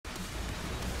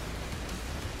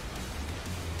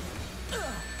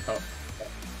Oh.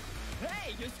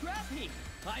 Hey, you're scrappy.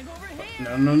 I'm over here.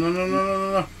 No, no, no, no, no,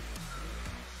 no, no.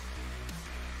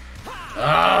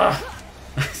 Ah!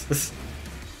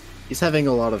 He's having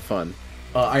a lot of fun.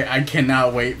 I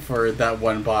cannot wait for that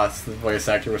one boss the voice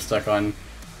actor was stuck on.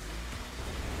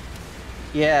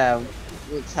 Yeah,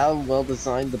 it's how well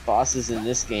designed the bosses in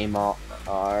this game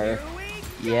are.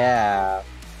 Yeah.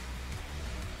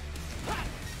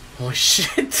 Holy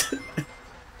shit!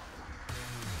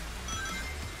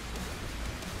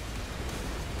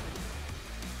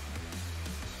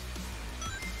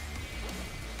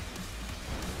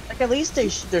 Like, at least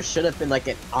there should have been, like,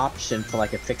 an option for,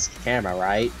 like, a fixed camera,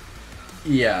 right?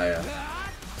 Yeah, yeah.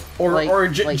 Or,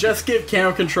 Like, just give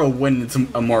camera control when it's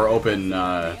a more open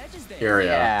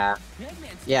area. Yeah.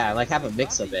 Yeah, like, have a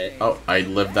mix of it. Oh, I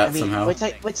lived that somehow.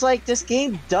 Which, like, this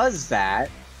game does that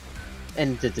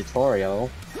in the tutorial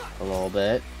a little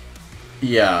bit.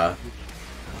 Yeah.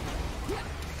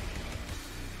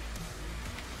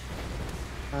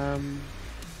 Oh,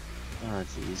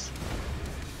 jeez.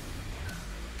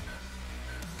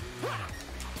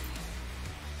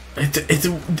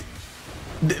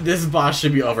 This boss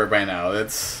should be over by now.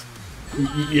 That's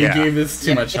you gave this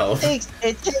too much health. It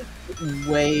takes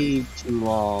way too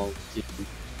long to.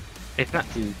 It's not.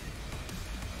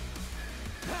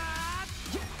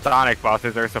 Sonic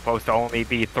bosses are supposed to only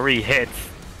be 3 hits.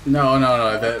 No, no,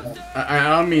 no. I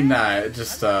don't mean that.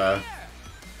 Just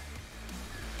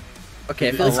Okay,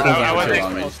 I feel like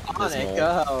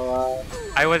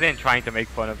I wasn't trying to make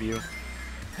fun of you.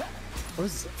 What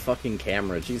is fucking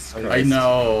camera? Jesus Christ. I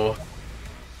know.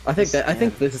 I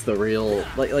think this is the real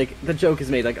like the joke is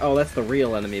made like, oh, that's the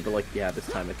real enemy, but like, yeah, this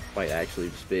time it might actually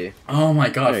just be. Oh my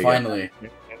god! Finally.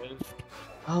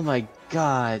 Oh my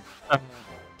god.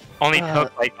 Only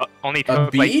took like 20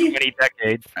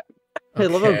 decades. Hey, I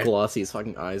love how glossy his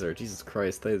fucking eyes are. Jesus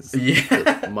Christ, that is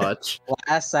much.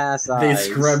 Glass ass eyes. They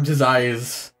scrubbed his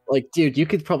eyes. Like, dude, you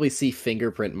could probably see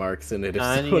fingerprint marks in it if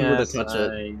someone were to touch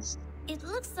it. It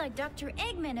looks like Dr.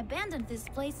 Eggman abandoned this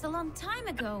place a long time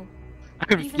ago.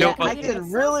 Yeah, I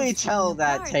can really tell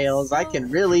that, Tails. I can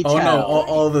really tell. Oh no,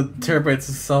 all the terabytes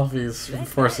of selfies from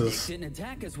forces.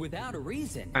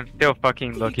 I'm still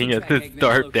fucking looking at this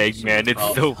Dark Eggman,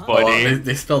 it's so funny. Oh,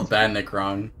 they spelled Badnik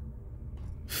wrong.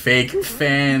 Fake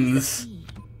fans.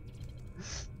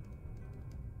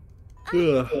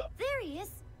 There he is!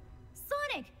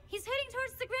 Sonic! He's heading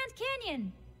towards the Grand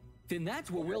Canyon! Then that's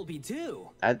where we'll be too.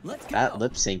 That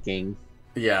lip syncing.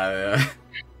 Yeah,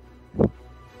 yeah.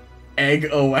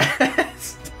 Egg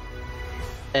OS.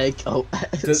 Egg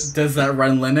OS. Does that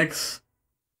run Linux?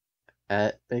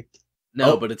 Epic.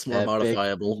 No, but it's more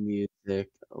modifiable. Music.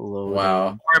 Wow.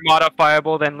 More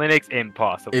modifiable than Linux?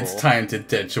 Impossible. It's time to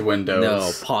ditch Windows.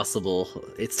 No, possible.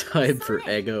 It's time for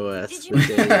Egg OS for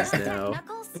days now.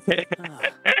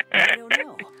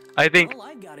 I think.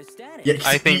 Yeah,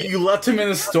 I think you left him in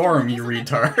a storm, you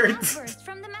retard.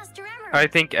 I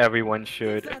think everyone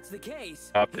should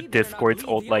adopt Discord's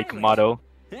old like motto.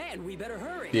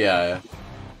 Yeah.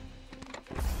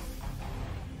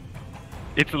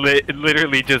 It's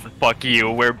literally just fuck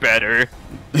you, we're better.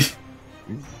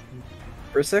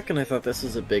 For a second, I thought this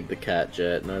was a Big the Cat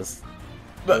jet, and I was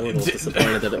a little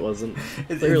disappointed that it wasn't.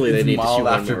 Clearly, they need to shoot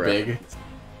one more. Big.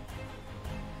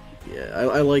 Yeah,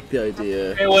 I like the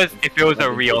idea. If it was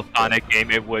a real Sonic game,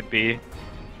 it would be.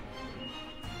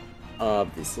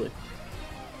 Obviously.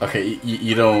 Okay,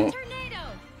 you don't.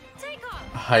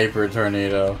 Hyper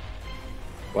tornado.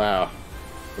 Wow,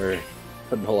 we're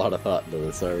putting a lot of thought into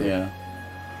this, are we? Yeah.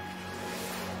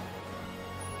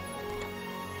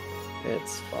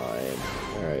 It's fine.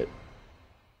 Alright.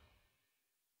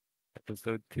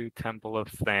 Episode 2, Temple of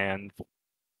Sands.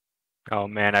 Oh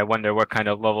man, I wonder what kind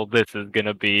of level this is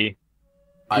gonna be.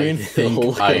 I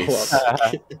think ice.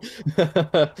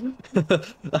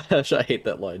 I hate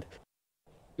that line.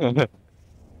 Wait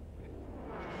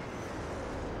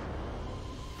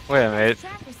a minute.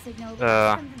 Tracker signal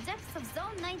from the depths of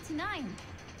Zone 99.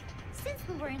 Since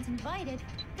we weren't invited,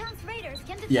 Guns Raiders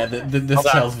can detect Yeah, this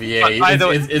tells VA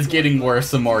it's getting worse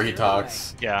the more he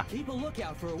talks. Yeah. Keep a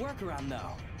lookout for a workaround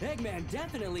though. Eggman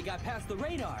definitely got past the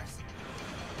radars.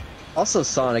 Also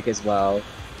Sonic as well.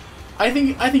 I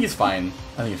think it's fine.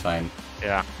 I think it's fine.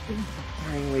 Yeah.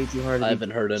 Trying way too hard. I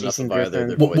haven't heard enough of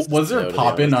either. Was there a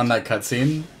pop-in on that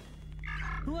cutscene?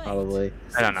 Probably.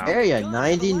 I don't know. Area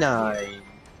 99.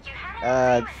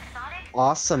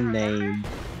 Awesome name.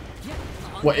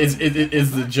 What is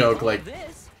the joke like?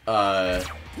 Area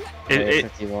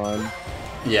 51.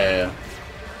 Yeah.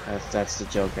 That's the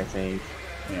joke, I think.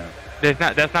 Yeah.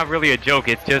 That's not really a joke.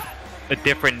 It's just a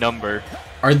different number.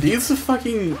 Are these the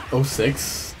fucking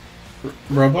 06?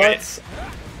 Robots?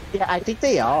 Yeah, I think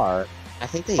they are. I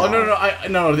think they Oh, are.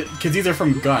 no, because these are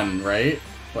from Gun, right?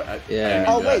 What, Yeah.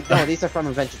 Oh wait, no, these are from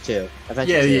Adventure 2.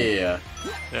 Adventure Yeah, 2.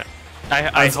 yeah.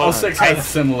 I hope 06 has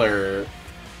similar.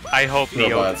 I hope the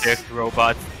robots. 06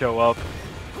 robots show up.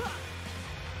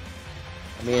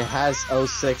 I mean, it has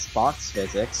 06 box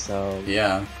physics, so...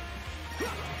 Yeah.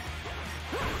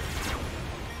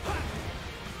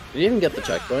 Did you even get the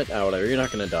checkpoint? Oh, whatever. You're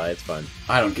not gonna die. It's fine.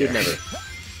 I don't care. You'd never.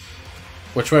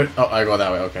 Which way? Oh, I go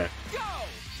that way. Okay.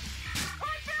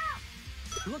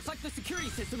 Looks like the security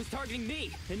system is targeting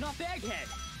me, and not Baghead.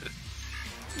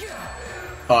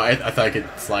 Oh, I thought I could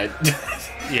slide.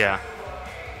 Yeah.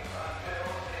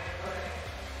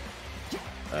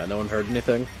 No one heard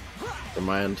anything from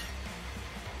my end.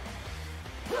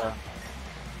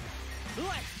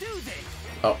 Let's do this.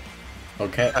 Oh.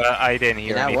 Okay. I didn't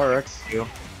hear that anything. works.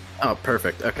 Oh,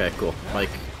 perfect. Okay, cool. Mic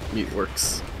mute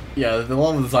works. Yeah, the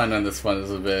level design on this one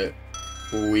is a bit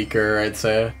weaker, I'd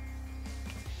say.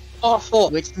 Awful.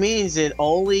 Which means it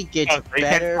only gets Oh, so you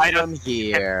better can from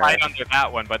here. Right under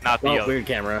that one, but not the Oh, other. weird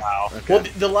camera. Wow. Okay. Well,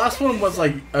 the last one was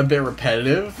like a bit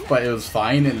repetitive, but it was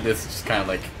fine, and this is just kind of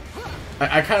like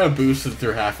I kind of boosted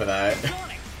through half of that.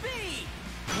 Sonic speed.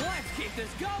 Let's keep this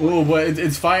going. Oh, but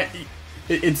it's fine.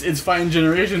 It's fine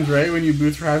generations, right? When you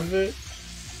boost through half of it.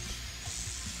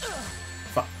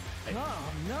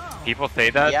 Oh no. People say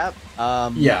that? Yep.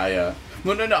 Yeah.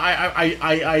 No.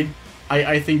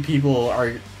 I think people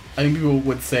are. I think people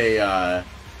would say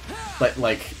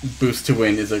like boost to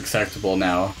win is acceptable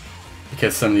now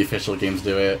because some of the official games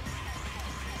do it.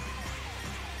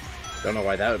 Don't know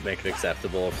why that would make it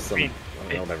acceptable if some. I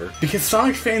don't know, whatever. Because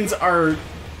Sonic fans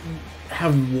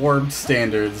have warped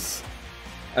standards.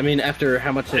 I mean, after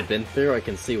how much they've been through, I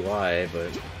can see why, but.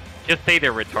 Just say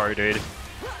they're retarded.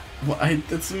 Well,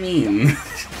 that's mean.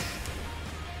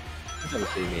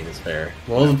 What you mean is fair.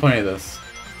 What was the point of this?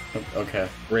 Okay.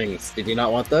 Rings. Did you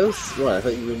not want those? What? I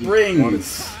thought you really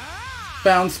Rings!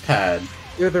 Bounce pad.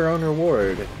 You're their own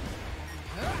reward.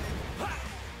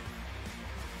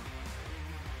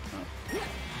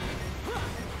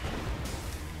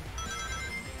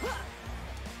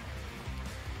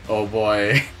 Oh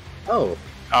boy. Oh.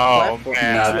 Oh, Platform-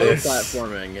 Now man. this-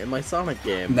 platforming in my Sonic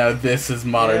game. Now this is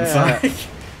modern Yeah. Sonic.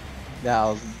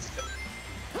 Now,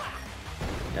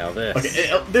 Now this.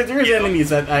 Okay, there's enemies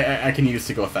that I can use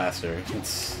to go faster.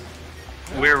 It's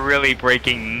We're really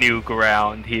breaking new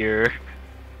ground here.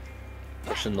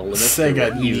 Pushing the limits Sega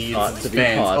of what you needs thought its to be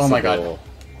fans. possible. Oh my God.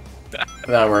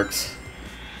 that works.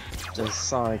 the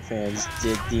Sonic fans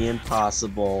did the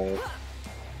impossible.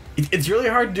 It's really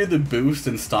hard to do the boost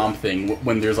and stomp thing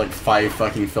when there's like 5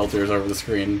 fucking filters over the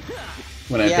screen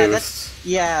when I Yeah, boost.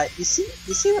 Yeah, you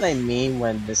see what I mean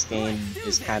when this game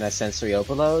is kind of sensory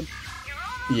overload?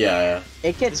 Yeah.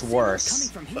 It gets Coming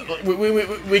worse. from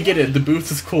here. We get it. The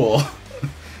boost is cool.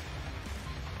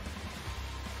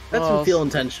 That Well, doesn't feel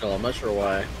intentional. I'm not sure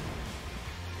why.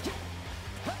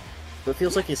 But it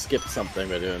feels like you skipped something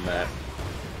by doing that.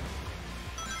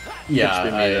 Yeah.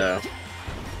 Could be me, though.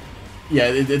 Yeah,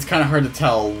 it's kind of hard to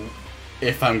tell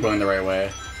if I'm going the right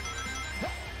way.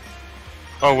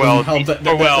 Oh well. Doesn't help that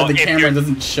the if camera you're-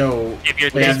 doesn't show. If you're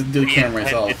I have to taking do the the camera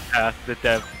intended myself. path the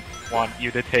devs want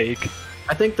you to take.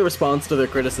 I think the response to their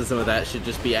criticism of that should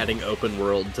just be adding open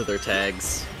world to their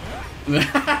tags.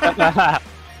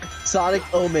 Sonic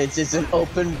Omens is an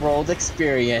open world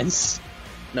experience.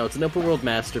 No, it's an open world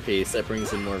masterpiece that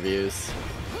brings in more views.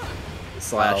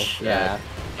 Slash, yeah.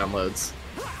 Downloads.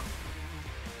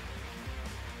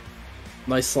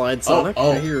 Nice slide, Sonic.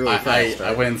 Oh, I hear you really fast, I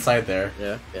right? went inside there.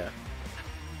 Yeah.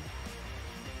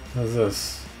 What's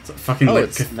this? It's a fucking Oh, like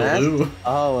it's Cthulhu.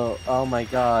 Oh my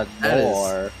God, That is-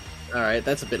 more. Alright,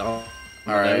 that's a bit on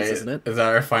the Alright, nose, isn't it? is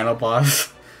that our final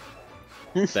boss?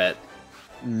 Bet.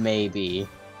 Maybe.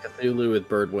 Cthulhu with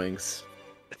bird wings.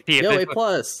 See, if Yo, this A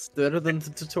plus! Better than the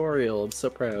tutorial. I'm so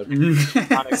proud. was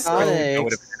Sonic. Sonic, it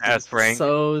would have been an S rank.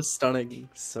 So stunning.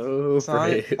 So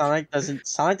Sonic, brave.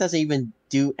 Sonic doesn't even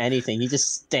do anything. He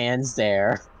just stands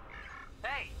there.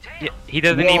 He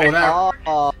doesn't Whoa, even.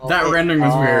 that rendering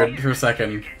was weird for a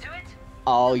second.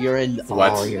 Oh, you're in.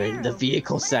 What? Oh, you're in the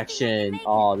vehicle section.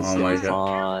 Oh, this Oh is my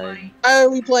gonna be fun. Why are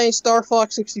we playing Star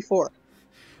Fox 64?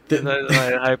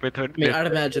 Hypertone. I mean, I'd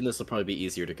imagine this will probably be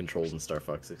easier to control than Star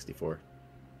Fox 64.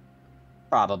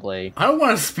 Probably. I don't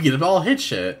want to speed up. I'll hit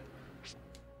shit.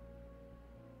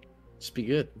 Just be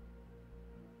good.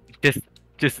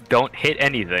 Just don't hit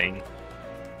anything.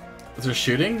 Is there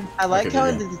shooting? I like Okay, how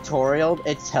yeah. in the tutorial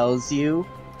it tells you,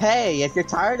 hey, if you're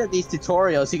tired of these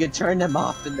tutorials, you can turn them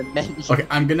off in the menu. Okay,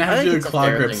 I'm gonna have I to do think a it's a claw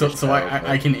fair grip thing so, to so show, I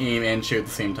but- can aim and shoot at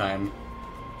the same time.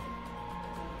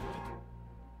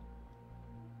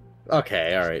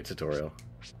 Okay, alright, tutorial.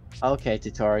 Okay,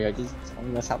 tutorial, just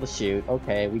telling us how to shoot.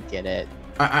 Okay, we get it.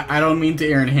 I don't mean to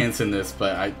Aaron Hansen this,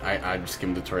 but I just give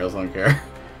him tutorials, I don't care.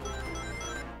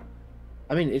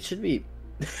 I mean, it should be...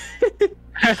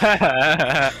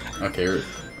 Okay.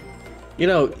 You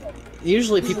know,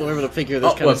 usually people are able to figure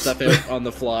this kind whoops. of stuff out on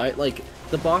the fly. Like,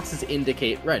 the boxes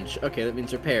indicate wrench. Okay, that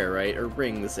means repair, right? Or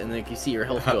rings, and then you see your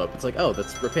health go up. It's like, oh,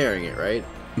 that's repairing it, right?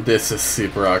 This is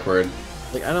super awkward.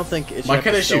 Like, I don't think it should Why have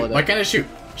can't I to spell shoot? it Why out. can't I shoot?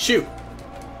 Shoot!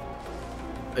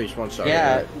 Oh, you just want to start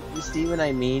Yeah, it. you see what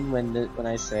I mean when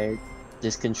I say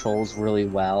this controls really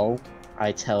well?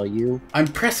 I tell you. I'm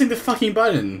pressing the fucking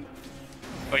button.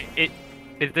 Wait,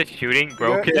 is the shooting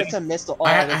broken? It's a missile. Oh,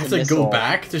 I that's have a to missile. go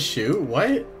back to shoot?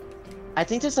 What? I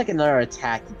think there's like another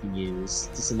attack you can use.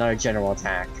 Just another general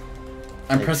attack.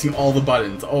 I'm Like- pressing all the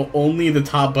buttons. Oh, only the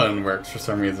top button works for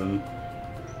some reason.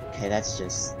 Okay, that's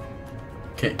just.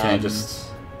 Can I just...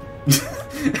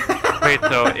 Wait,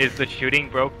 so is the shooting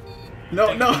broke?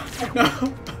 No, no,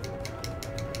 no!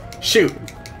 Shoot!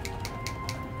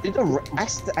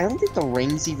 Actually, I don't think the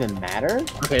rings even matter.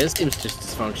 Okay, this game's just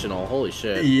dysfunctional. Holy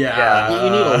shit. Yeah. You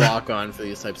need a lock-on for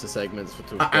these types of segments.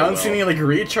 I don't see any, like,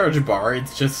 recharge bar.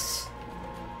 It's just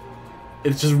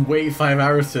wait 5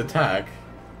 hours to attack.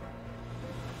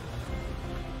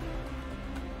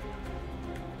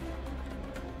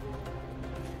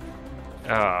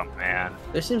 Oh man.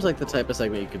 This seems like the type of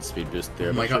segment you could speed boost through. Oh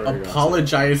I'm my not sure god, where you're going.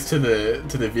 apologize to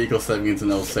the vehicle segments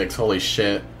in 06. Holy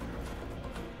shit.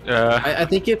 I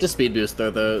think you have to speed boost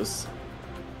through those.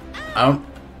 I don't...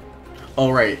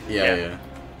 Oh, right. Yeah, Yeah. yeah.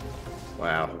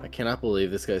 Wow, I cannot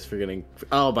believe this guy's forgetting.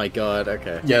 Oh my god,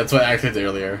 okay. Yeah, that's what I actually did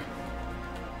earlier.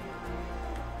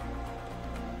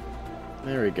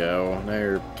 There we go. Now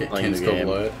you're playing Can't the scope game.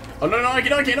 what? Oh, no, I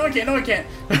can't.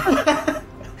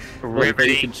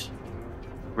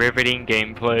 Riveting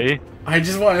gameplay. I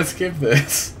just want to skip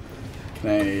this.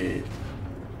 Can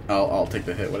I... I'll take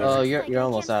the hit, whatever. Oh, you're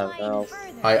almost out of health.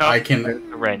 I The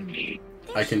can wrench.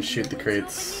 shoot the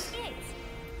crates.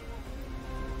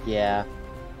 Yeah.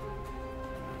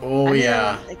 Oh, I mean,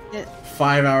 yeah. I get-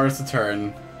 5 hours to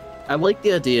turn. I like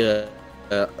the idea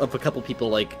of a couple people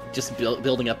like just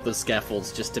building up those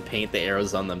scaffolds just to paint the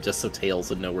arrows on them, just so Tails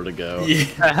would know where to go.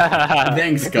 Yeah.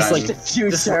 Thanks, It's guys. like the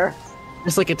future.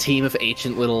 Just like a team of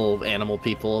ancient little animal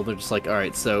people. They're just like, all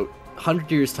right, so 100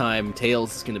 years time,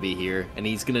 Tails is gonna be here, and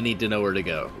he's gonna need to know where to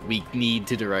go. We need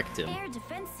to direct him. Air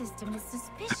defense system is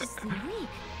suspiciously weak.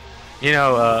 You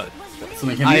know,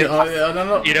 Something can be... Oh,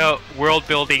 no. you know, world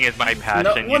building is my No,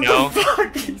 passion. what You know. the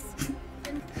fuck?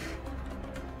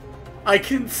 I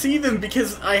can see them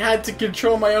because I had to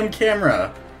control my own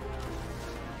camera.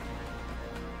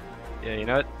 Yeah, you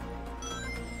know what?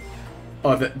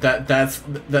 Oh,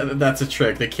 that's a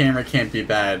trick. The camera can't be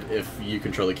bad if you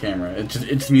control the camera. It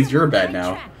just means you're bad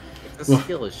now. It's a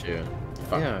skill issue.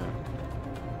 Fuck. Yeah.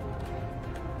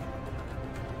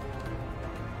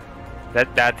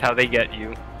 That's how they get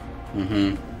you.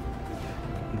 Mm-hmm.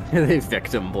 They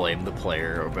victim blame the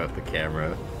player about the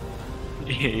camera.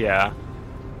 Yeah.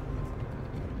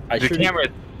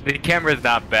 The camera's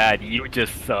not bad. You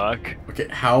just suck. Okay,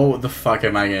 how the fuck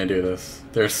am I gonna do this?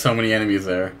 There's so many enemies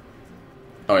there.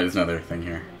 Oh, there's another thing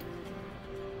here.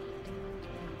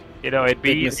 You know, it'd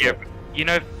be Big easier. missile. You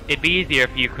know, it'd be easier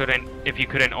if you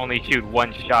couldn't only shoot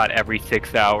one shot every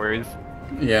 6 hours.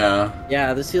 Yeah.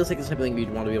 Yeah, this feels like the type of thing you'd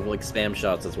want to be able to like spam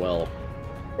shots as well.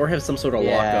 Or have some sort of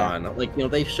Yeah. lock-on. Like, you know,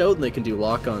 they've shown they can do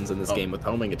lock-ons in this Oh. game with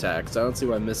homing attacks. I don't see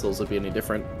why missiles would be any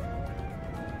different.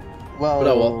 Well, But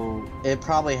oh, it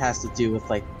probably has to do with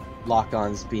like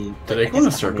lock-ons being. Did I go in a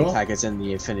guess the homing circle? attack is in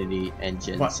the Infinity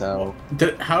engine, What? so.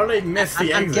 How did I miss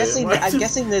the I'm exit? guessing. What?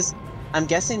 I'm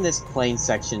guessing this plane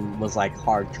section was like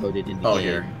hard-coded in the Oh, game.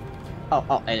 here.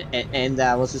 Oh, and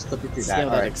let's just clip it through See that. how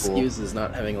that Alright, cool. excuses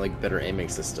not having like better aiming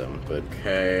system, but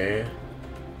Okay.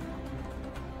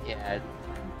 Yeah.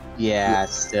 Yeah,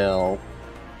 still.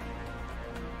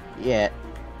 Yeah.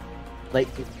 Like,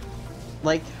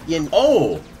 you.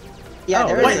 Oh! Yeah, Oh,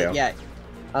 there there is. we go. Yeah.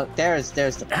 Oh, there's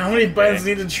the. How many buttons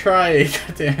need to try?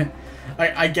 God damn it.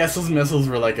 I guess those missiles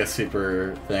were like a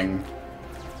super thing.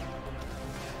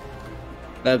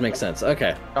 that makes sense.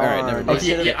 Okay. Alright, never mind.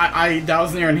 Okay, yeah, that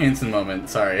was an Aaron Hansen moment,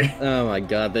 sorry. Oh my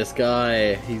god, this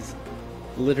guy. He's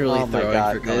literally Oh my throwing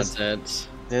God, for this- content.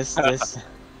 This.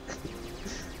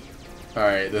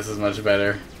 Alright, this is much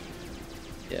better.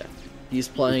 Yeah. He's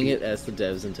playing it as the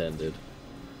devs intended.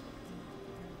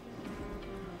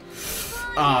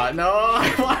 Ah, no,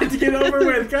 I wanted to get over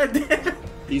with, god damn.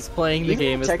 He's playing the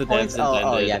game as the devs checkpoints. intended.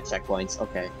 Oh, yeah, checkpoints.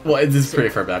 Okay. Well, this is pretty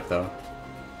far back though.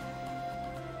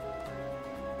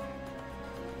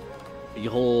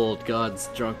 Behold, God's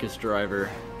drunkest driver,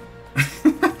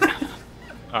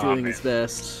 Oh, doing man. his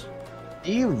best.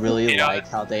 Do you really Yeah. like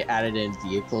how they added in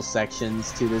vehicle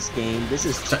sections to this game? This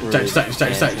is Just truly die,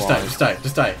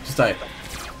 just die.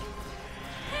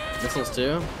 Missiles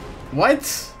too?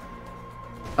 What?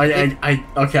 Okay,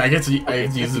 I guess I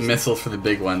have to use the missiles for the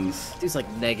big ones. Dude's like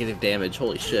negative damage.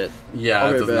 Holy shit. Yeah, I'll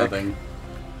it be does back. nothing.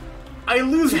 I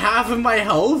lose half of my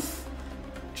health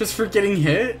just for getting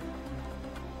hit.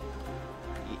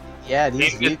 Yeah,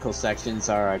 these Game- vehicle sections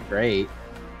are great.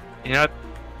 You know,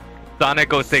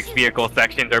 Sonic 06 vehicle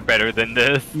sections are better than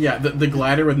this. Yeah, the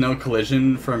glider with no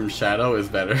collision from Shadow is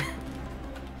better.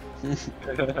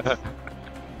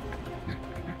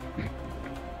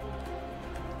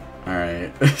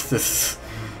 Alright, this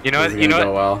You know, is you gonna know,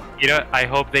 go well. you know. I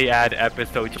hope they add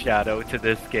episode Shadow to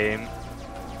this game.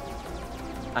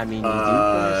 I mean, you do play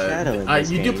a shadow in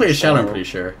this You do game, play a Shadow, I'm so- pretty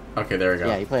sure. Okay, there we go.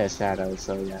 Yeah, you play a shadow,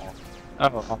 so yeah.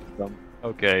 Oh, awesome.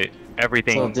 Okay,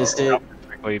 everything So this worked out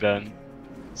perfectly then.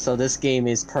 So this game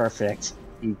is perfect.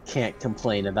 You can't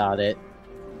complain about it.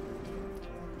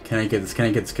 Can I get this? Can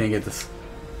I get this? Can I get this?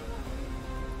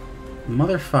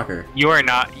 Motherfucker. You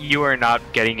are not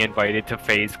getting invited to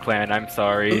FaZe Clan. I'm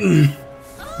sorry.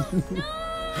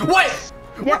 What?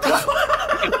 What the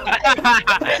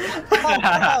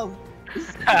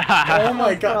Oh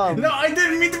my god. No, I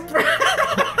didn't mean to.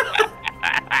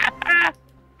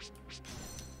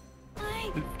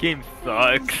 This game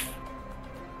sucks.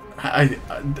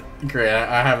 Great,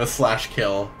 I have a slash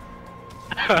kill.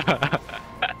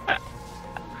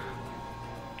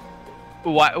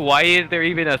 Why is there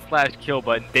even a slash kill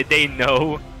button? Did they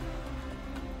know?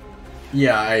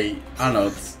 Yeah, I don't know.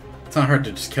 It's not hard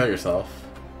to just kill yourself.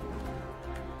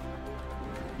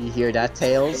 You hear that,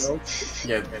 Tails?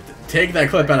 Yeah, take that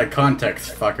clip out of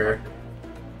context, fucker.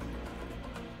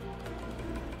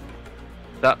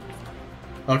 That-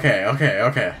 Okay.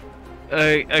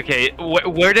 Okay,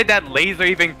 where did that laser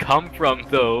even come from,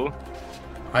 though?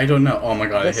 I don't know. Oh my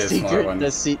god, I The hit a smaller one.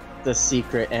 the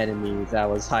secret enemy that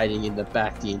was hiding in the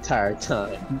back the entire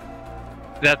time.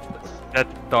 That's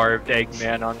starved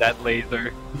Eggman on that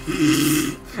laser.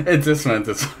 It's this one.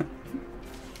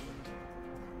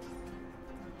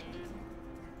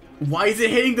 Why is it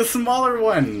hitting the smaller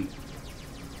one?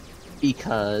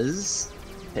 Because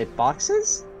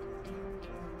hitboxes?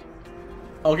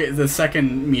 Okay, the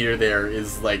second meter there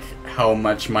is like how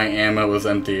much my ammo was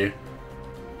empty.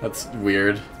 That's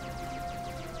weird.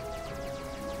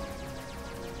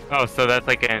 Oh, so that's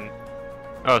like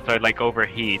so it like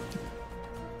overheat.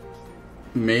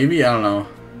 Maybe? I don't know.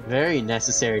 Very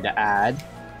necessary to add.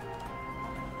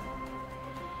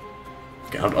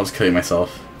 God, I was killing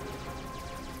myself.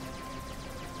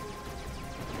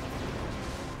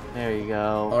 There you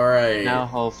go. Alright. Now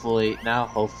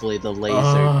hopefully the laser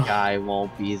guy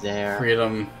won't be there.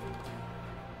 Freedom.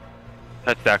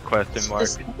 That's that question mark.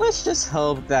 Let's just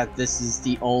hope that this is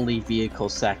the only vehicle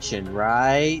section,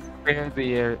 right?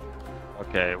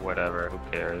 Okay, whatever. Who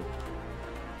cares?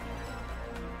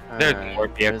 There's Alright, more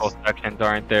vehicle sections,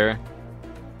 aren't there?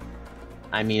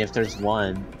 I mean, if there's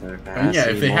one, there And has yeah, to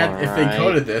if be they more, had, if they right?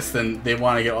 coded this, then they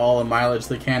want to get all the mileage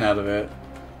they can out of it.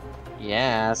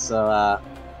 Yeah, so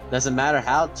doesn't matter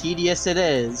how tedious it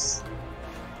is.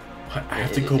 What, I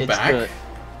have to go it's back? good.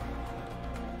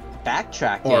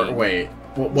 Backtracking. Or wait,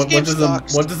 what game does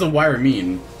sucks. what does the wire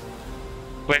mean?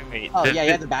 Wait. Oh this, yeah,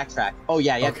 you have to backtrack. Oh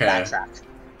yeah, you have Okay. to backtrack.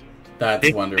 That's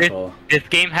This- wonderful. This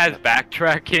game has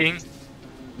backtracking.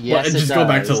 Yes, well, it just go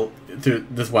back does. to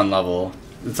this one level.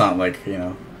 It's not like, you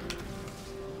know.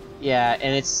 Yeah,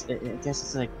 and I guess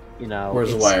it's like, you know, Where's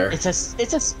the it's, wire?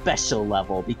 It's a special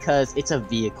level because it's a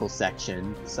vehicle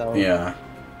section. So Yeah.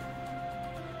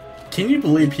 Can you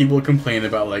believe people complain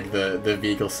about like the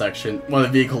vehicle section, well, the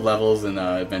vehicle levels in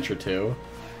Adventure 2?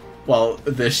 Well,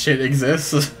 this shit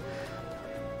exists.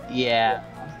 yeah,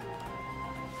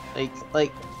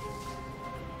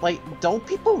 like, don't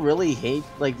people really hate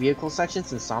like vehicle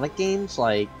sections in Sonic games?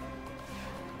 Like,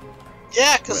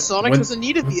 Yeah, because Wait, Sonic what- doesn't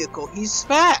need a vehicle. He's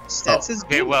fast. That's his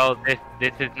Okay, gimmick. well,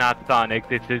 this is not Sonic.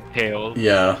 This is Tails.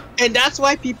 Yeah. And that's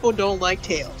why people don't like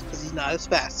Tails, because he's not as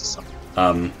fast as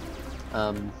Sonic.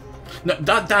 No,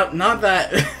 not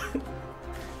that.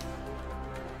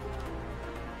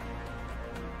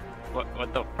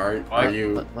 What the? Are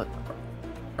you what?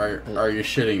 are you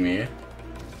shitting me?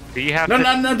 Do you have No, to?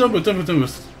 don't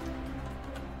move.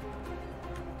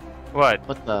 What?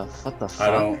 What the fuck? I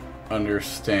don't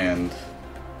understand.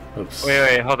 Oops.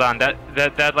 Wait, hold on. That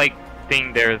like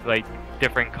thing there is like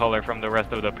different color from the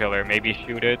rest of the pillar. Maybe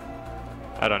shoot it.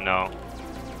 I don't know.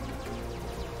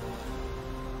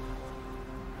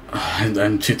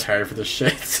 I'm too tired for this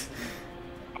shit.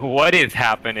 What is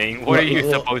happening? What are you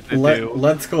supposed to do?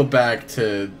 Let's go back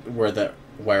to where that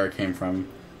wire came from.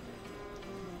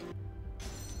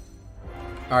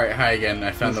 Alright, hi again.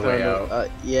 I found the way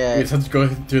out. Yeah. We just have to go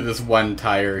through this one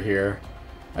tire here,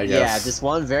 I guess. Yeah, just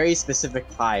one very specific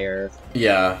tire.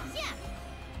 Yeah.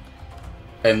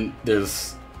 And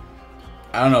there's...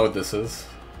 I don't know what this is.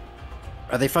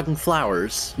 Are they fucking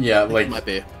flowers? Yeah, I think like... it might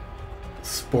be.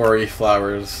 Spory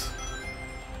flowers.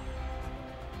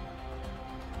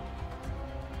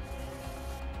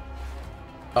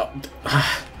 Oh,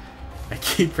 I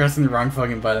keep pressing the wrong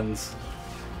fucking buttons.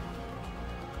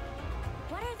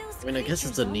 I mean, I guess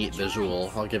it's a neat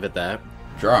visual. I'll give it that.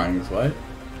 Drawings, what?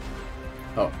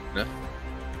 Oh.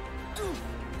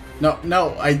 No.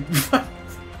 No, I...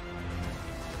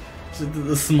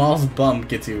 The smallest bump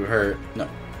gets you hurt. No.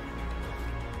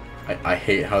 I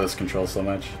hate how this controls so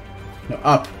much. No,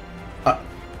 up! Up!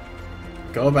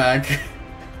 Go back.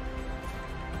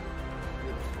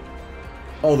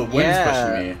 Oh, the wind's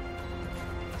pushing me.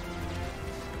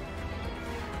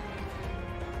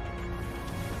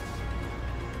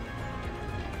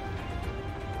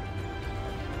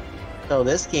 So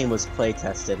this game was play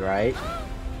tested, right?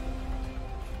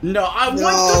 No,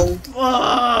 what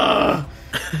the...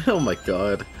 Oh my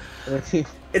god.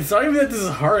 It's not even that this is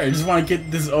hard, I just want to get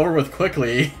this over with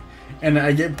quickly. And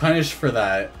I get punished for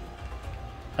that.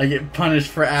 I get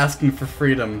punished for asking for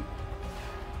freedom.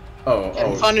 Oh,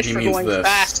 And punished he for means going this.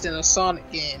 fast in a Sonic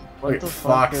game. What Wait, the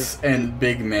fuck Fox and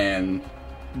Big Man.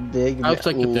 Big I looks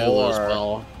like Cthulhu as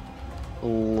well.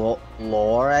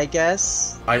 Lore, I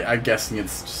guess? I'm guessing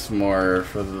it's just more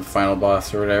for the final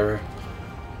boss or whatever.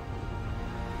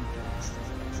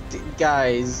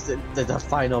 Guys, the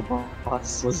final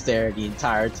boss was there the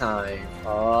entire time.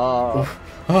 Oh.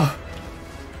 Oh.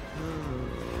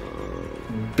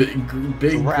 Big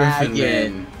Griffin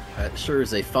Man. That sure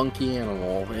is a funky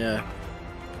animal, yeah.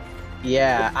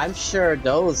 Yeah, I'm sure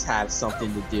those have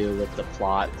something to do with the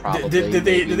plot, probably. Did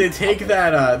they take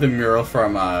that the mural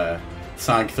from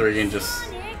Sonic 3 and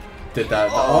just did that?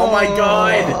 Oh my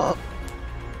god!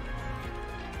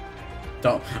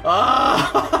 Don't.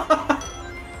 Ah!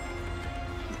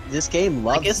 This game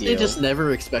loves I guess you. they just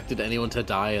never expected anyone to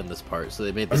die in this part, so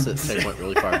they made this save point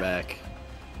really far back.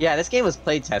 Yeah, this game was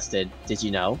play tested. Did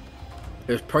you know?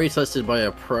 It was probably tested by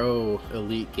a pro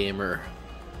elite gamer.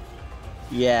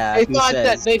 Yeah. They who thought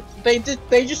says- that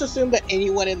they just assumed that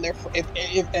anyone in their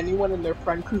if anyone in their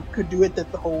friend group could do it,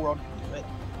 that the whole world could do it.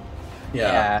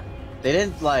 Yeah. They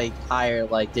didn't like hire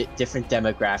like different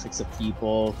demographics of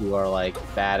people who are like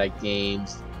bad at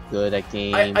games, good at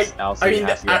games. I mean,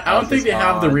 I don't think they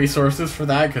have the resources for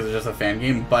that because it's just a fan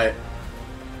game. But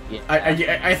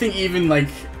Yeah. I think even like,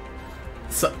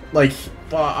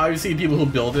 well, obviously people who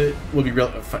build it would be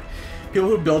people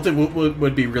who built it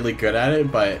would be really good at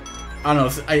it. But I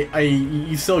don't know.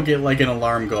 You still get like an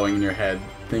alarm going in your head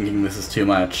thinking this is too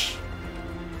much.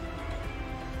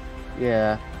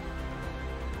 Yeah.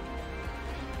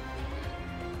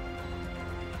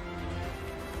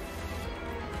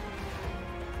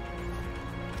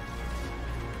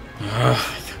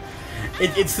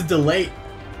 It's the delay.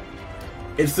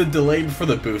 It's the delay before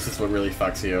the boost is what really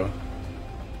fucks you.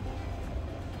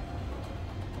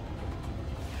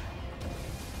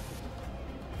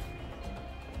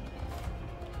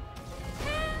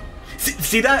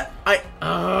 See that?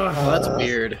 Oh, that's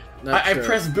weird. I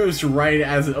press boost right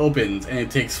as it opens, and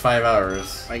it takes 5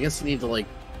 hours. I guess you need to like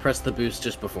press the boost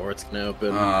just before it's gonna open.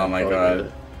 Oh my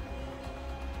god.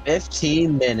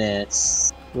 15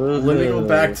 minutes. Let me go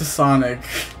back to Sonic.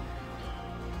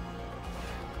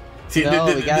 See,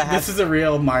 No, this is a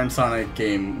real modern Sonic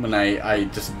game when I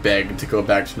just beg to go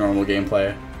back to normal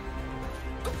gameplay.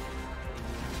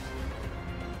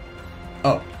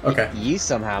 Oh, okay. You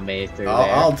somehow made it through there.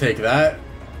 I'll take that.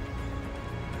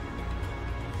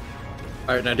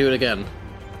 Alright, now do it again.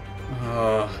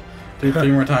 Do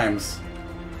 3 more times.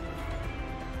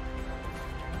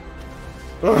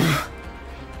 Ugh.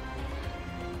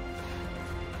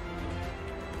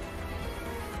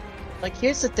 Like,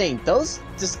 here's the thing. Those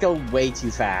just go way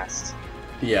too fast.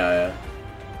 Yeah.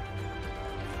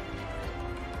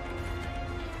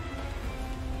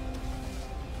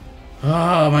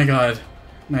 Oh my god.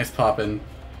 Nice poppin'.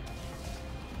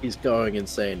 He's going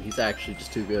insane. He's actually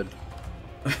just too good.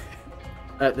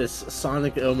 At this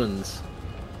Sonic Omens.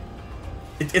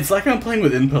 It's like I'm playing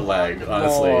with input lag,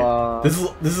 honestly.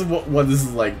 This is what this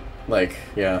is like,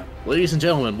 yeah. Ladies and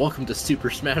gentlemen, welcome to Super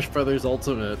Smash Bros.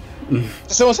 Ultimate.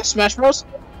 Does someone say Smash Bros?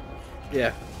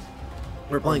 Yeah.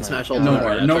 We're playing Smash God.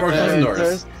 Ultimate. No more closing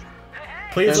doors.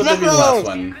 Please let Smash me be the last Bros!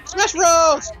 one. Smash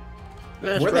Bros!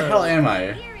 Smash Where the Bros. hell am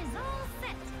I? Here is all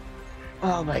set.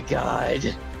 Oh my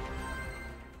god.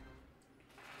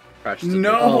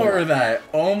 No more of that.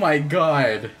 Oh my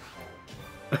god.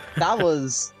 That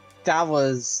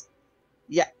was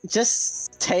yeah,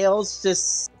 just Tails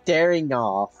just staring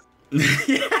off.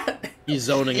 Yeah. He's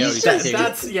zoning out. He's just-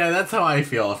 thinking, That's how I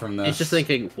feel from this. he's just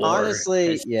thinking. War Honestly,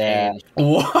 has yeah. changed.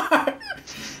 What?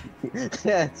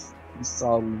 You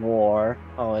saw war.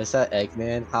 Oh, is that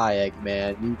Eggman? Hi,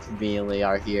 Eggman. You conveniently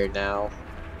are here now.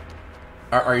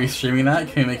 Are you streaming that?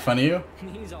 Can we make fun of you?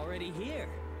 He's already here.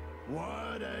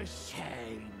 What a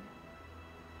shame.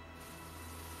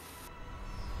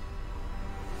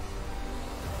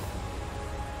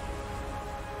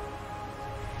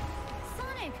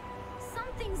 Sonic,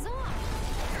 something's off.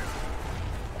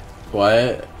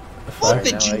 What? Well, Fuck.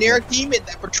 the No, I generic demon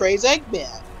that portrays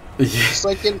Eggman. It's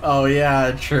like in Oh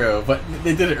yeah, true. But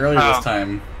they did it earlier Oh. this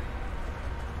time.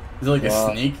 Is it like Well,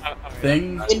 a snake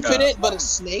thing? Infinite, but a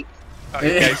snake. Oh,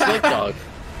 you guys, Snake Dog.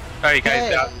 oh, you guys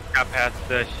Hey. got past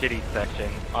the shitty section.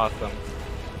 Awesome.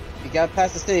 You got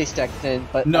past the stage section,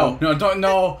 but No, no, don't,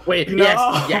 no. Wait, no.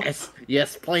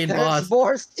 yes, playing there's boss.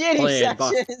 more shitty Playing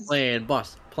boss. sections. Playing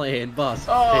boss. Playing boss.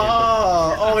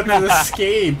 Oh, it's an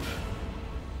escape.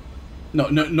 No,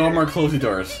 no more closing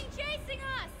doors. Chasing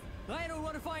us. I don't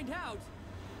want to find out.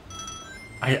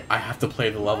 I have to play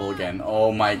the level again.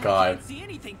 Oh my god. Can't see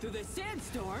anything through this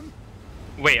sandstorm.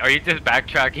 Wait, are you just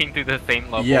backtracking through the same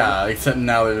level? Yeah, except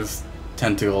now there's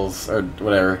tentacles or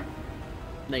whatever.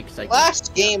 Snake segment.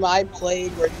 Last game I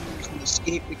played where you used an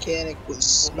escape mechanic was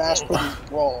Smash Bros.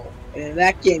 Brawl, and in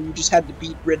that game you just had to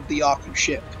beat Ridley off your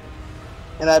ship.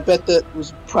 And I bet that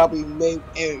was probably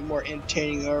more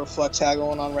entertaining than Reflex had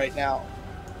going on right now.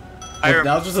 That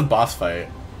was just a boss fight.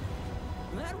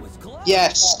 That was close.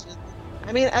 Yes.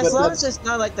 I mean, as But long look- as it's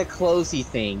not like the closey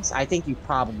things, I think you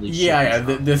probably should. Yeah,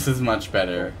 this is much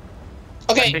better.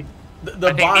 Okay, The I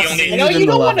think boss the only- isn't I know in you the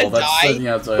don't level. wanna That's die, you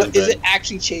know, it's always but is good. it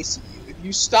actually chasing you? If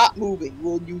you stop moving,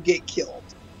 will you get killed?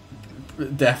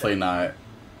 Definitely not.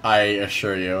 I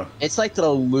assure you. It's like the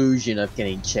illusion of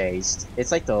getting chased.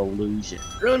 It's like the illusion.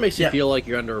 It really makes you Yeah. feel like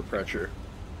you're under pressure.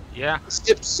 Yeah.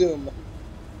 Skip zoom.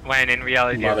 When in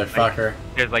reality, Motherfucker.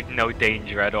 there's like no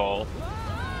danger at all.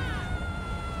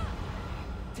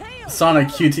 Tails. Sonic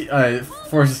QT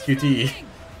forces QT.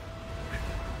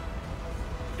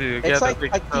 It's like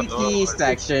a QTE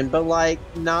section, but like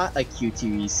not a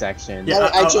QTE section. Yeah,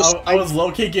 No, I was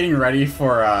low-key getting ready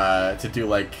for to do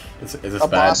like is this A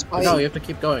bad? boss fight. No, you have to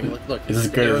keep going. Look. Is this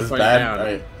good? Arrow's Is this pointing bad? down.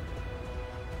 Alright.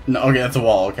 No, okay, that's a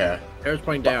wall. Okay. Arrow's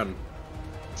pointing down.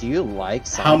 Do you like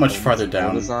Sonic How much Boom's farther level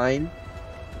down? design?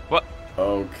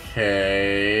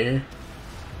 Okay.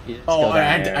 You just Oh, go I down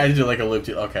had there. to do like a loop.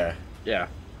 Okay. Yeah.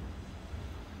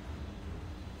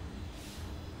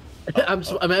 I'm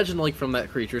just, imagine like from that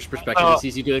creature's perspective, he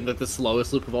sees you doing like the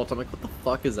slowest loop of all time. Like, what the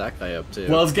fuck is that guy up to?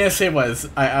 What I was gonna say was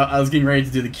I was getting ready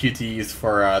to do the QTEs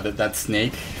for that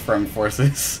snake from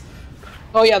Forces.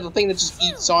 Oh yeah, the thing that just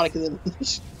eats Sonic and then.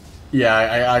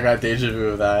 Yeah, I got deja vu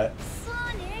of that.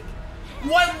 Sonic.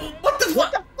 What the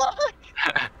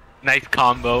fuck? Nice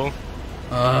combo.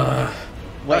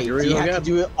 Wait, Here we do you go have to again.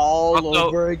 do it all Also-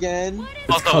 over again?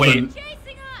 It's Also, called wait. a,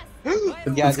 Chasing us.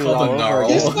 it's Yeah, do it called all a over gnarl.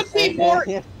 This again. would be more.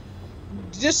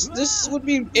 This would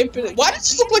be infinite. Why does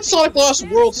this look like Sonic Lost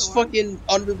World's fucking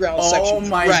underground section? Oh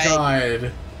my Right.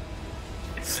 god!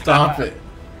 Stop it!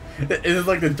 Is it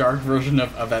like the dark version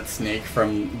of that snake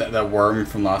from that worm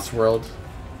from Lost World?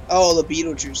 Oh, the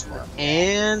Beetlejuice one.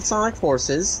 And Sonic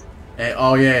Forces.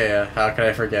 Oh yeah. How could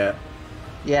I forget?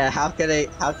 Yeah, how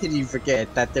could you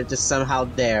forget that they're just somehow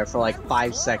there for like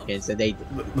 5 seconds and they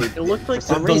It looked like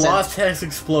For some The reason- lost text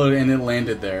exploded and it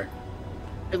landed there.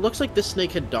 it looks like this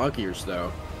snake had dog ears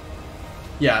though.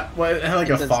 Yeah, well, it had like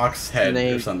It's a fox head or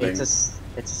snake, something. it's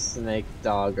a snake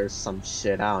dog or some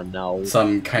shit, I don't know.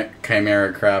 Some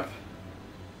chimera crap.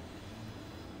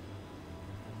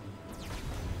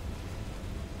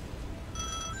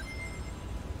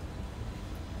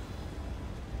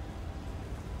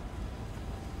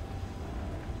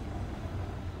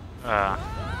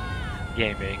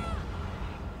 Gaming.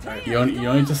 You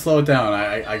don't need to slow it down.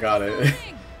 I got it.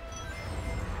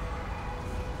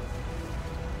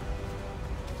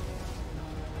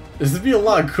 This would be a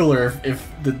lot cooler if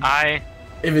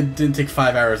it didn't take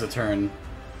 5 hours a turn.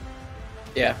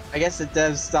 Yeah. I guess the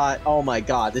devs thought, oh my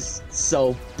god, this is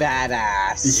so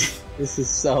badass. This is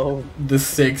so... The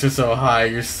stakes are so high.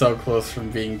 You're so close from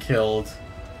being killed.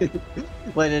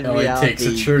 When in It only reality, takes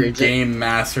a true you're just- game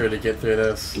master to get through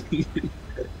this.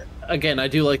 Again, I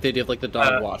do like the idea of like the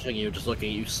dog watching you, just looking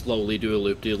at you slowly do a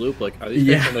loop-de-loop. Like, are these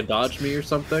Yeah. guys trying to dodge me or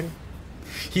something?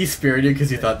 He spared you because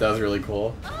he thought that was really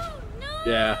cool. Oh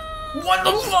no. Yeah. What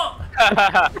the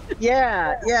fuck?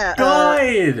 Yeah. God!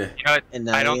 You know what? And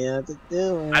now you have to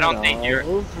do it I don't think you're-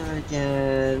 over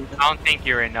again. I don't think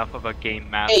you're enough of a game Hey,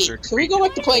 master. can we go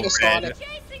back to playing a Sonic?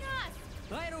 Chasing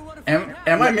us! I don't wanna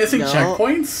Am I missing No.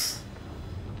 checkpoints?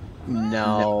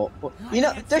 No. You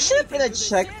know, there should have been a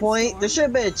checkpoint. There should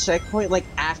have been a checkpoint, like,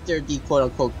 after the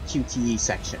quote-unquote QTE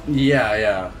section.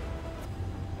 Yeah.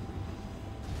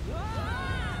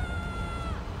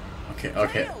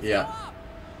 Okay, yeah.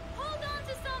 Hold on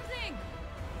to something!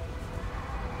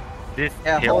 This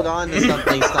Yeah, hill- hold on to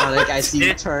something, Sonic. I see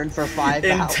you turn for 5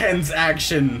 hours. Intense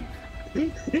action.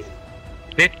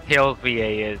 This Hills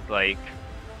VA is like,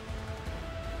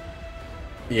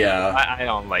 Yeah. I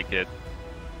don't like it.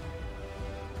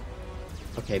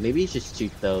 Okay, maybe you just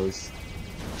shoot those.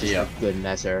 Just Yeah. for good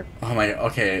measure. Oh my.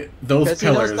 Okay, those Because, you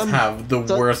know, pillars have the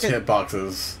some- worst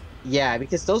hitboxes. Yeah,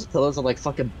 because those pillars are like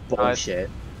fucking bullshit.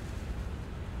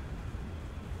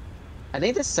 I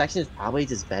think this section is probably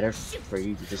just better for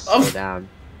you to just slow down.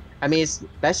 I mean, it's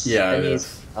best. Yeah, I it mean,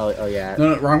 is. Oh yeah.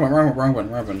 No, wrong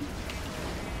one.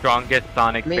 Strongest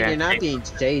Sonic I mean, fan you're not base. being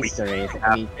chased or anything.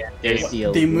 I mean, there's the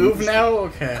They move illusion. now?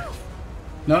 Okay.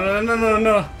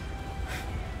 No.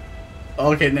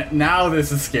 Okay, now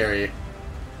this is scary.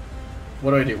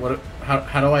 What do I do?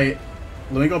 How do I...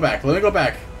 Let me go back.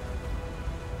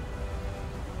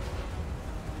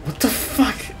 What the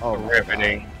fuck? Oh, my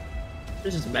Riveting.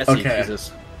 This is messy, Okay.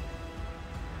 Jesus.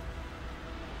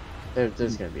 God.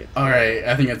 There's gonna be a. Alright,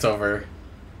 I think it's over.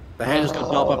 The hand is gonna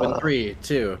pop up in 3,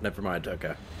 2. Never mind.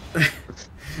 Okay.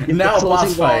 Now closing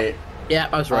boss wall. fight. Yeah,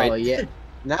 I was right. Oh yeah.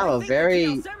 Now a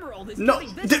very. No,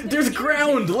 there's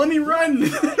ground! Let me run!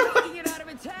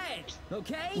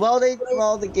 Okay? Well,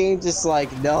 the game just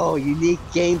like no unique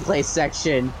gameplay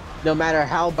section, no matter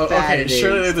how Oh, bad okay, it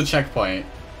surely is. there's a checkpoint.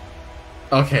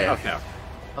 Okay.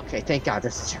 Okay, thank God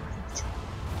there's a checkpoint.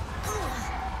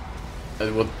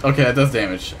 Okay, that does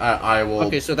damage. I will...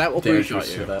 Okay, so that will damage pre-shot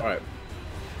boost you. to that. Alright.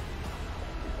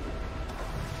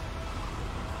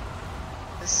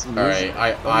 Alright,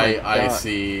 Oh my I God.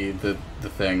 see the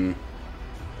thing.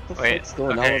 What the Wait, fuck's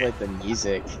going on okay. with like the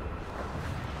music?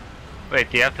 Wait,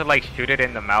 do you have to like shoot it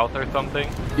in the mouth or something?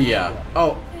 Yeah.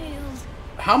 Oh,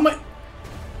 how much?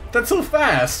 That's so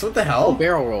fast. What the Oh, hell?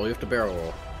 barrel roll. You have to barrel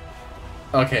roll.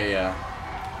 Okay, yeah.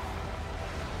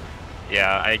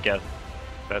 Yeah, I guess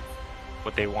that's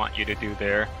what they want you to do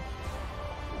there.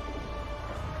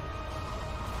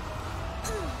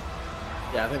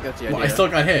 Yeah, I think that's the Well, idea. I still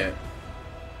got hit.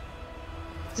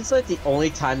 It's just like the only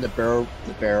time the barrel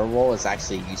roll is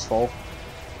actually useful.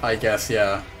 I guess,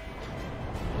 yeah.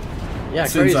 Yeah,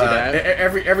 Since crazy that.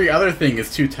 every other thing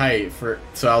is too tight for,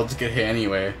 so I'll just get hit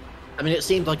anyway. I mean, it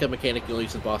seemed like a mechanic you'll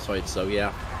use in boss fights, so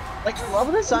yeah. Like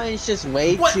level design is just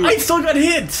way What? too. I still got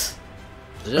hit.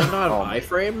 Does it not have Oh my-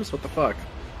 iframes? What the fuck?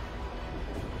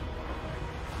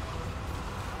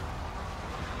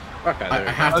 Okay, I there.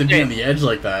 have to be Okay. on the edge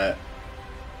like that.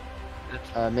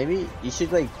 Maybe you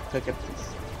should like pick up these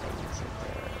things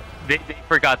right They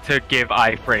forgot to give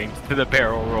iframes to the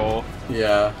barrel roll.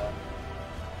 Yeah. there.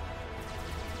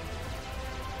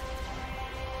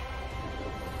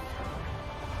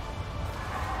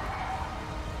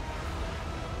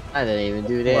 I didn't even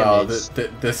do Wow,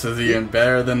 damage. this is even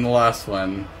better than the last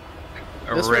one.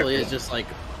 This really Rip. is just like...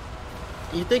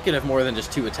 You'd think it'd have more than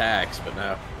just 2 attacks, but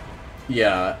no.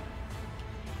 Yeah.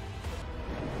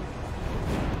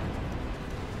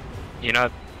 You know,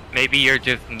 maybe you're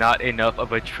just not enough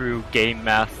of a true game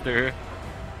master.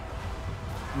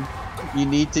 You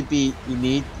need to be. You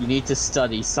need to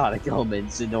study Sonic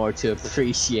Omens in order to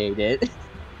appreciate it.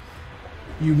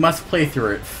 You must play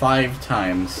through it 5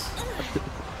 times.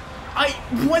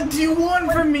 What do you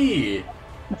want from me?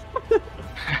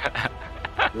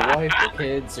 Your wife, your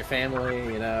kids, your family,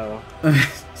 you know...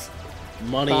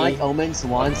 Money. Sonic Omens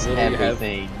wants Really have-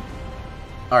 everything.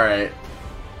 Alright.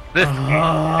 This,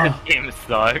 Ah. this game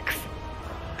sucks.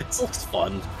 It looks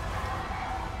fun.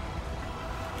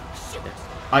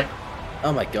 I...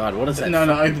 Oh my god, what is that? No,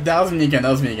 that was me again, I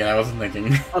wasn't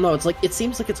thinking. Oh no, it's like, it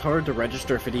seems like it's hard to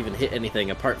register if it even hit anything,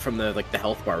 apart from the, like, the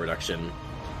health bar reduction.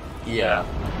 Yeah.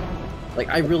 Like,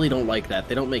 I really don't like that.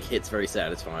 They don't make hits very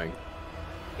satisfying.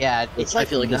 Yeah, Which it's like I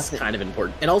feel like nothing. is kind of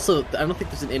important. And also, I don't think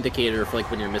there's an indicator for,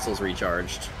 like, when your missile's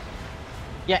recharged.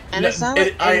 Yeah, and No, it's not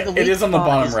like it is on the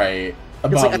bottom right.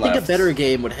 Because, like, I Bottom think a left. better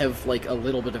game would have, like, a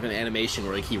little bit of an animation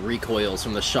where, like, he recoils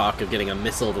from the shock of getting a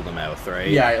missile to the mouth, right?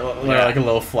 Yeah, like a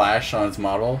little flash on its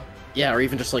model. Yeah, or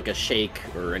even just, like, a shake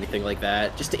or anything like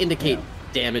that. Just to indicate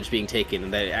damage being taken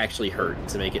and that it actually hurt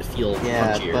to make it feel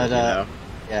Yeah, punchier, but, you know?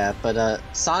 Yeah, but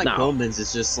Sonic No. Omens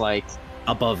is just like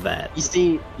above that. You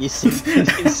see,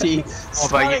 Oh,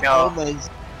 but you know- Omens.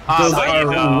 Those but are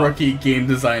you know- rookie game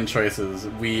design choices.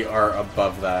 We are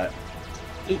above that.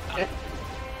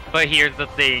 But here's the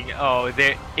thing.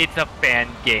 It's a fan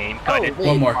game. Cut it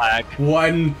One more. black.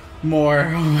 One more.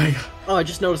 Oh my god. Oh, I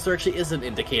just noticed there actually is an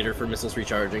indicator for missiles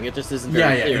recharging. It just isn't Yeah,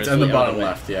 very yeah, clear it's on the until you're bottom on way.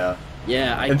 left, yeah.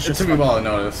 Yeah, It took me a while to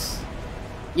notice.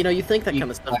 You know, you think that kind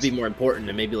of stuff would be more important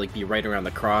and maybe like be right around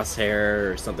the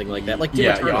crosshair or something like that. Like Doom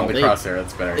Yeah, Eternal, on the crosshair,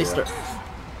 that's better. They Yeah. start.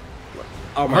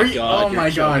 Oh my god! Oh my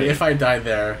you're god, joking. if I died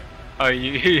there. Oh,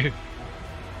 you.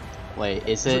 Wait,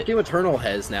 is What it? Doom Eternal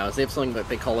has now is they have something that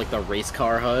they call like the race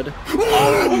car HUD.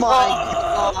 Oh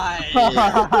my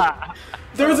god!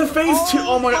 There's a phase 2!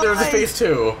 Oh my god, there's a phase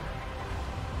 2!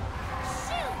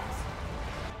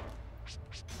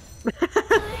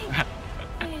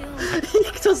 He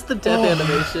does the death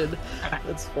animation.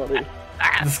 That's funny.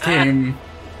 This game...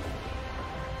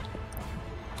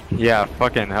 Yeah,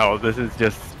 fucking hell. This is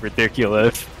just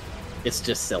ridiculous. It's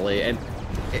just silly and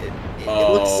it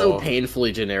looks so Oh.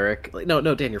 painfully generic. Like, no,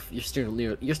 Dan, you're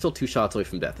still 2 shots away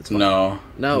from death. It's fine. No.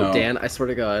 No, Dan, I swear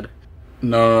to God.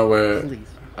 No, wait. Please.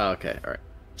 Oh, okay, all right.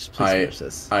 Just please finish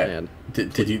this, man.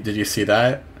 Did you see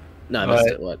that? No, I missed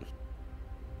What? it. What?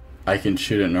 I can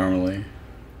shoot it normally.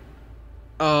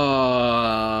 I'm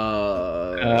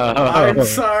I'm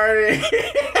sorry!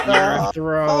 You're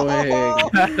throwing.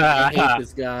 I hate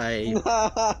this guy.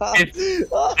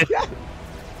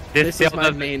 This still is my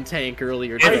doesn't- main tank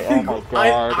earlier I today. think Oh my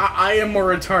god. I am more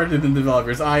retarded than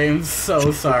developers. I am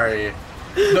so sorry.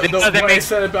 What I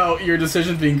said about your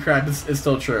decisions being crap is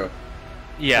still true.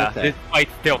 Yeah, Okay. this fight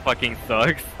still fucking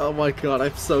sucks. Oh my god,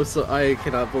 I'm so I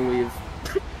cannot believe.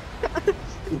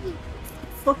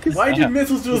 Fuck is Why do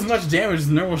missiles do as much damage as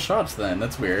normal shots then?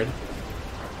 That's weird.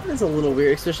 That is a little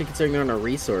weird, especially considering they're on a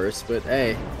resource, but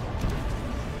hey.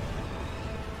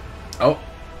 Oh.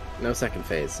 No second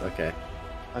phase, okay.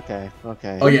 Okay.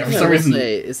 Oh yeah, for What I some will reason...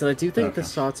 say is that I do think the Okay.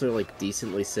 shots are like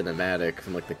decently cinematic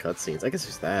from like the cutscenes. I guess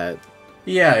there's that.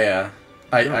 Yeah.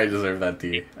 I deserve that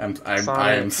D. I am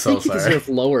I so think you sorry. deserve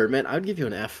lower, man. I would give you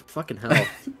an F. Fucking hell.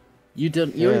 You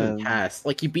didn't even pass.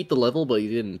 Like you beat the level, but you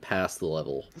didn't pass the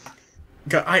level.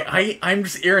 God, I'm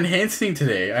just ear enhancing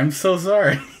today. I'm so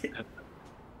sorry.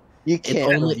 You It's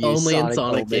can't only review in Sonic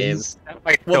Omens. games. That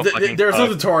fight Well, still fucking there's no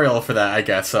sucks. tutorial for that, I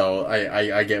guess, so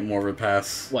I get more of a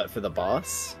pass What, for the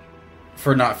boss?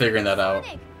 for not figuring that out.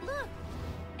 Sonic, look!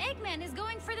 Eggman is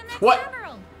going for the next What?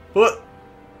 emerald! What?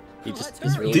 He just Let's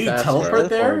is hurry. really Do you fast. teleport bro.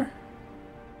 there?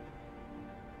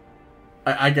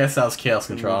 I guess that was chaos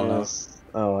control. I don't know. Yes.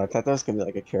 Oh, I thought that was gonna be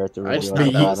like a character. I just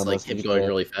reveal thought at that the was bottom like of him the going show.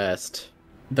 really fast.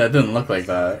 That didn't look like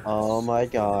that. Oh my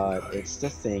god, it's the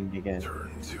thing again.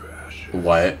 Turn to ashes.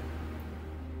 What?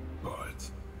 But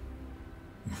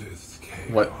this chaos,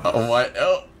 What? What?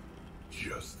 Oh!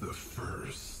 just the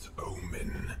first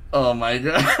omen. Oh my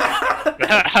god!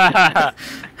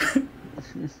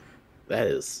 That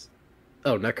is.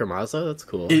 Oh, Necromaza? That's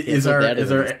cool. Is Yeah, our that is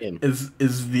in our this game.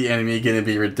 is the enemy gonna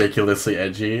be ridiculously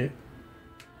edgy?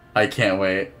 I can't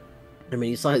wait. I mean,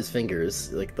 you saw his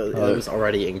fingers. Like, Oh. that was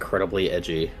already incredibly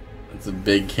edgy. It's a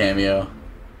big cameo.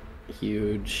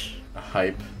 Huge.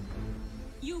 Hype.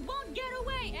 You won't get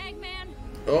away, Eggman!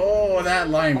 Oh, that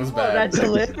line was bad. That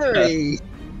delivery!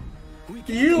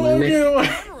 You won't get away.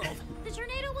 Emerald! The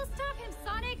tornado will stop him,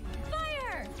 Sonic!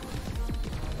 Fire!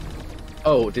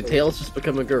 Oh, did Tails just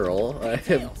become a girl?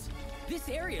 Tails, this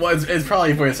area Well, it's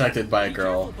probably voice acted by a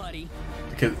girl buddy.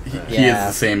 because he is Yeah.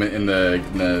 the same in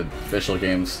the official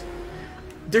games.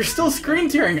 There's still screen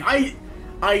tearing.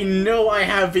 I know I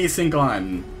have VSync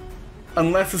on,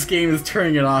 unless this game is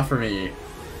turning it off for me.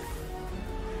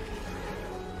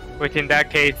 Which in that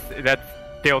case, that's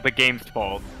still the game's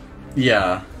fault.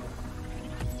 Yeah.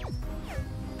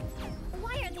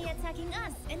 Why are they attacking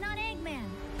us and not Eggman?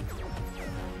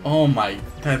 Oh my,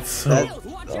 that's so Tails,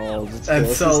 watch Oh, out! the that's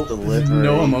Tails' so delivery.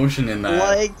 no emotion in that.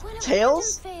 Like, What if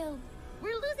Tails? the plan failed?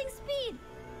 We're losing speed!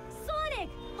 Sonic,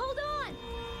 hold on!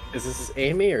 Is this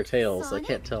Amy or Tails? Sonic? I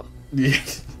can't tell.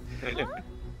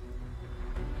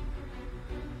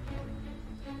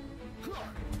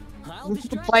 I'll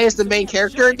distract Play as the main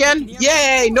character again?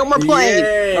 Yay! No more playing!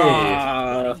 Yay!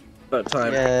 That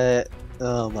time. Yeah.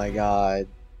 Oh my god.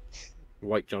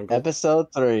 White Jungle. Episode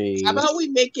 3. How about we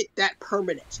make it that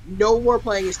permanent? No more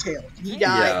playing as Tails. He died.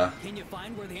 Yeah. Can you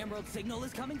find where the Emerald signal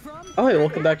is coming from? Oh, hey,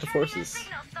 welcome back to Forces.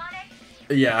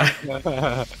 Yeah.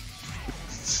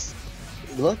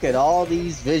 Look at all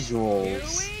these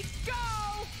visuals.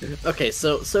 Okay,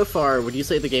 so far, would you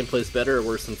say the gameplay is better or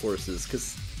worse than Forces?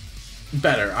 Because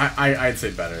Better. I'd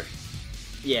say better.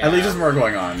 Yeah. At least there's more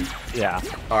going on. Yeah.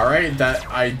 Alright, that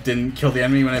I didn't kill the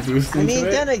enemy when I boosted I into mean,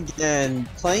 it. then again,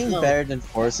 playing No. better than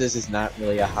Forces is not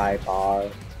really a high bar.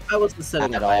 I wasn't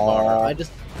setting a At high bar. all.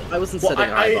 I wasn't Well,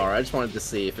 setting a high I- bar. I just wanted to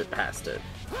see if it passed it.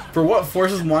 For what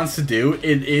Forces wants to do,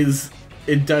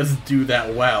 it does do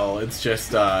that well. It's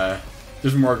just,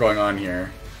 there's more going on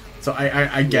here. So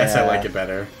I guess I Yeah. like it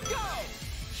better.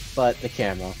 But the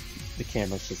camera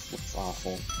just looks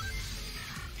awful.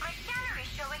 My scanner is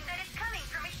showing that it's coming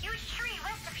from a huge tree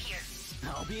west of here.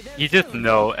 I'll be there You just soon.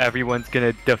 know everyone's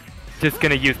gonna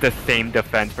use the same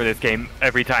defense for this game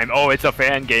every time. Oh, it's a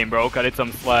fan game, bro. Cut it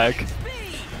some slack.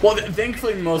 Well,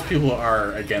 thankfully most people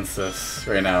are against this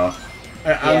right now.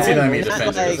 I don't see that many Yeah,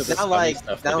 defenders. There's Not funny like,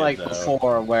 stuff not to like get, though.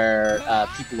 before where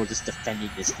people were just defending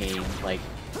this game like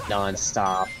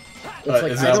non-stop. It's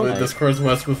like, Is I that don't what Discord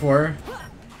was before?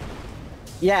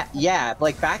 Yeah,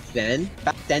 like back then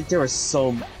there was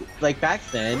so like back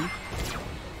then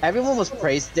everyone was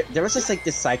praised. There was just like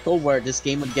this cycle where this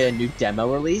game would get a new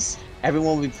demo release.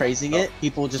 Everyone would be praising it.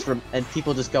 People just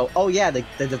people just go, "Oh yeah, the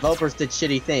developers did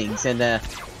shitty things," and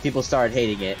people started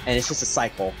hating it, and it's just a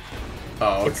cycle.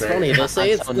 Oh, okay. It's funny. They'll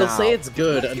say Until they'll say now. it's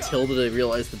good until they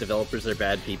realize the developers are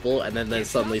bad people, and then they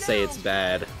suddenly say it's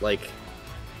bad. Like,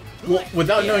 Well,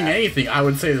 without knowing Yeah. anything, I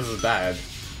would say this is bad.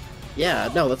 yeah,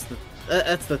 no, that's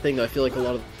the thing. Though I feel like a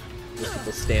lot of those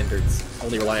people's standards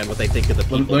only rely on what they think of the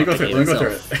people. Let me go not the through it. game Let me go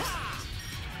through itself. it.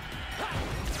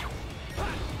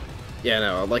 Yeah,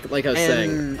 no, like I was saying.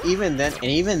 And even then,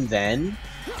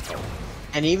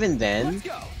 Let's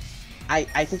go.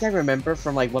 I think I remember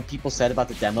from like what people said about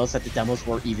the demos that the demos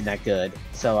weren't even that good.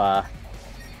 So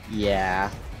yeah.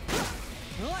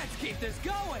 Let's keep this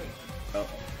going. Oh.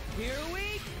 Here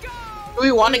we go. Do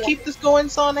we want to keep this going,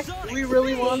 Sonic? Do we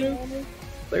really want to?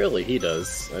 Clearly, he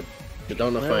does. I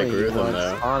don't know if I agree with him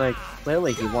though.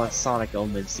 Clearly he wants Sonic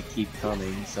Omens to keep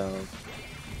coming, so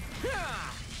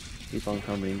keep on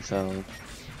coming, so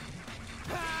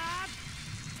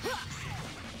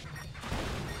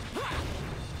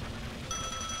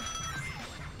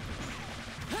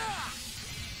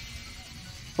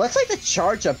what's like the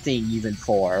charge up thing even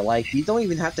for? Like you don't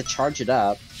even have to charge it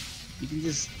up. You can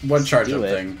just What charge do up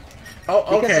it. thing?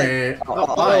 Oh, Because, okay.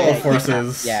 okay,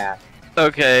 Forces. Yeah.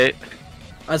 Okay.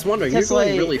 I was wondering, Because, you're going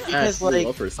like- really because, fast really like,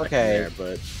 well for a second okay. there,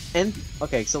 but And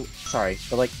okay, so sorry,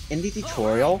 but like in the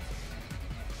tutorial,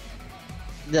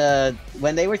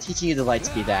 when they were teaching you the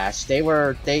lightspeed dash, you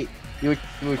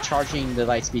were charging the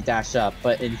lightspeed dash up,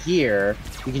 but in here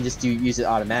you can just use it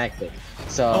automatically.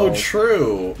 So Oh,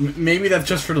 true. Maybe that's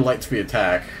just for the lightspeed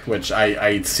attack, which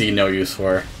I see no use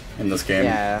for in this game.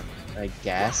 yeah, I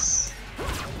guess.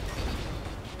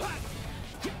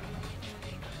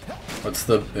 What's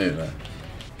the?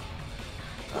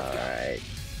 All right.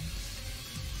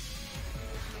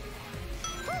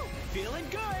 Feeling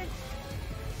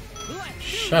good. Let's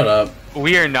Shut up.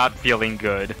 We are not feeling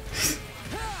good.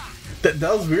 That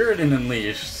was weird and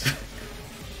Unleashed.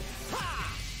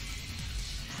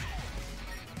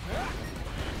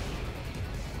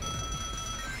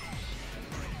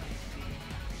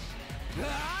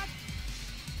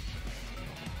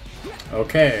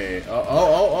 Okay.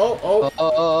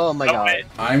 Oh my god. wait.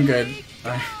 I'm good.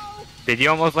 Did you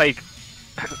almost like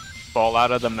fall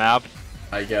out of the map?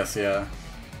 I guess, yeah.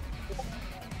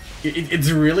 It's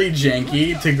really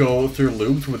janky to go through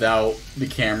loops without the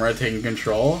camera taking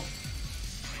control.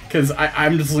 Because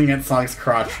I'm just looking at Sonic's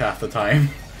crotch half the time.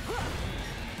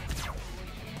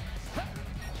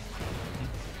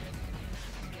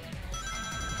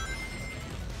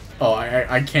 Oh,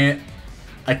 I can't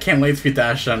lightspeed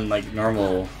dash on like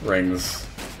normal rings.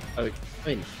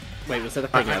 wait, was that a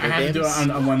I thing in other have to do it games?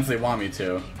 on ones they want me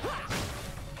to.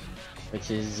 Which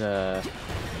is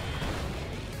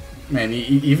Man,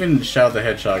 even Shadow the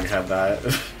Hedgehog had that.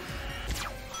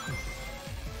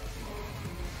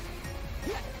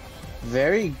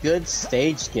 very good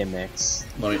stage gimmicks.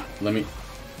 let me.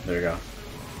 There you go.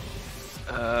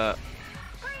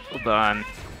 Hold on.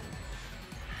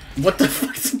 What the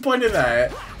fuck's the point of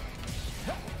that?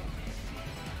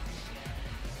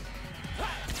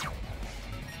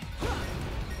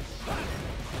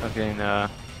 Okay, no.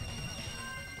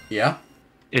 Yeah.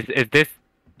 Is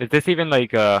this even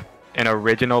like an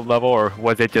original level, or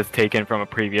was it just taken from a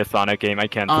previous Sonic game? I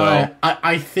can't tell.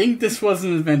 I think this was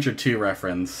an Adventure 2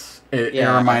 reference. It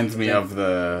Yeah, reminds me yeah. of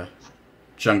the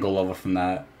jungle level from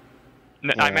that.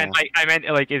 I meant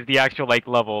like is the actual like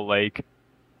level like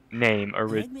name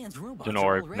Eggman's robots original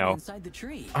are or already no? inside the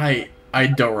tree. I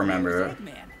don't remember.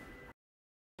 Eggman.